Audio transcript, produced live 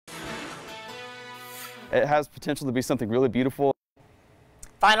It has potential to be something really beautiful.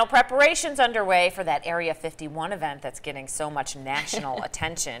 Final preparations underway for that Area 51 event that's getting so much national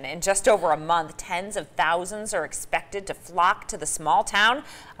attention. In just over a month, tens of thousands are expected to flock to the small town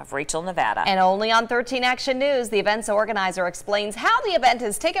of Rachel, Nevada. And only on 13 Action News, the event's organizer explains how the event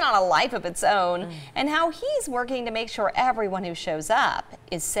has taken on a life of its own and how he's working to make sure everyone who shows up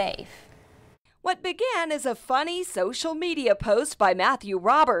is safe. What began as a funny social media post by Matthew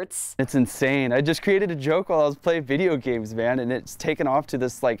Roberts. It's insane. I just created a joke while I was playing video games, man, and it's taken off to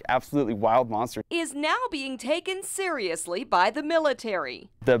this like absolutely wild monster. Is now being taken seriously by the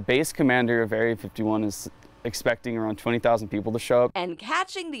military. The base commander of Area 51 is expecting around 20,000 people to show up. And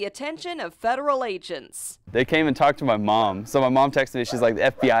catching the attention of federal agents. They came and talked to my mom. So my mom texted me, she's like,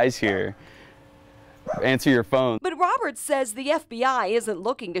 the FBI's here. Answer your phone. But Roberts says the FBI isn't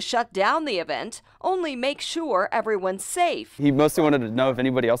looking to shut down the event, only make sure everyone's safe. He mostly wanted to know if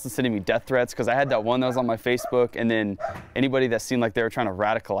anybody else is sending me death threats, because I had that one that was on my Facebook, and then anybody that seemed like they were trying to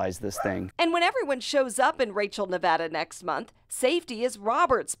radicalize this thing. And when everyone shows up in Rachel, Nevada next month, safety is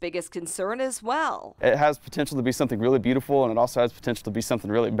Roberts' biggest concern as well. It has potential to be something really beautiful, and it also has potential to be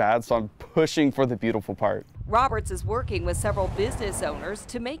something really bad, so I'm pushing for the beautiful part. Roberts is working with several business owners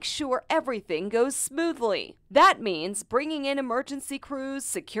to make sure everything goes smoothly. That means bringing in emergency crews,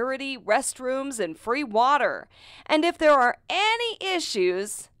 security, restrooms, and free water. And if there are any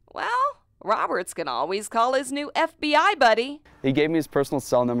issues, well, Roberts can always call his new FBI buddy. He gave me his personal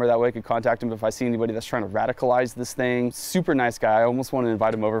cell number, that way I could contact him if I see anybody that's trying to radicalize this thing. Super nice guy. I almost want to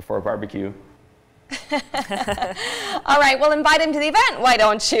invite him over for a barbecue. All right, well, invite him to the event, why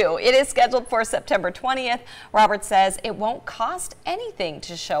don't you? It is scheduled for September 20th. Roberts says it won't cost anything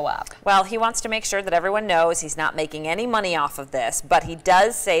to show up. Well, he wants to make sure that everyone knows he's not making any money off of this, but he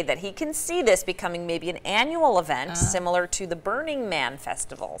does say that he can see this becoming maybe an annual event similar to the Burning Man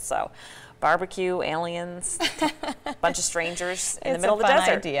Festival. So barbecue, aliens, bunch of strangers in the middle of the desert. It's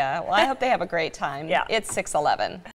a fun idea. Well, I hope they have a great time. Yeah. It's 6:11.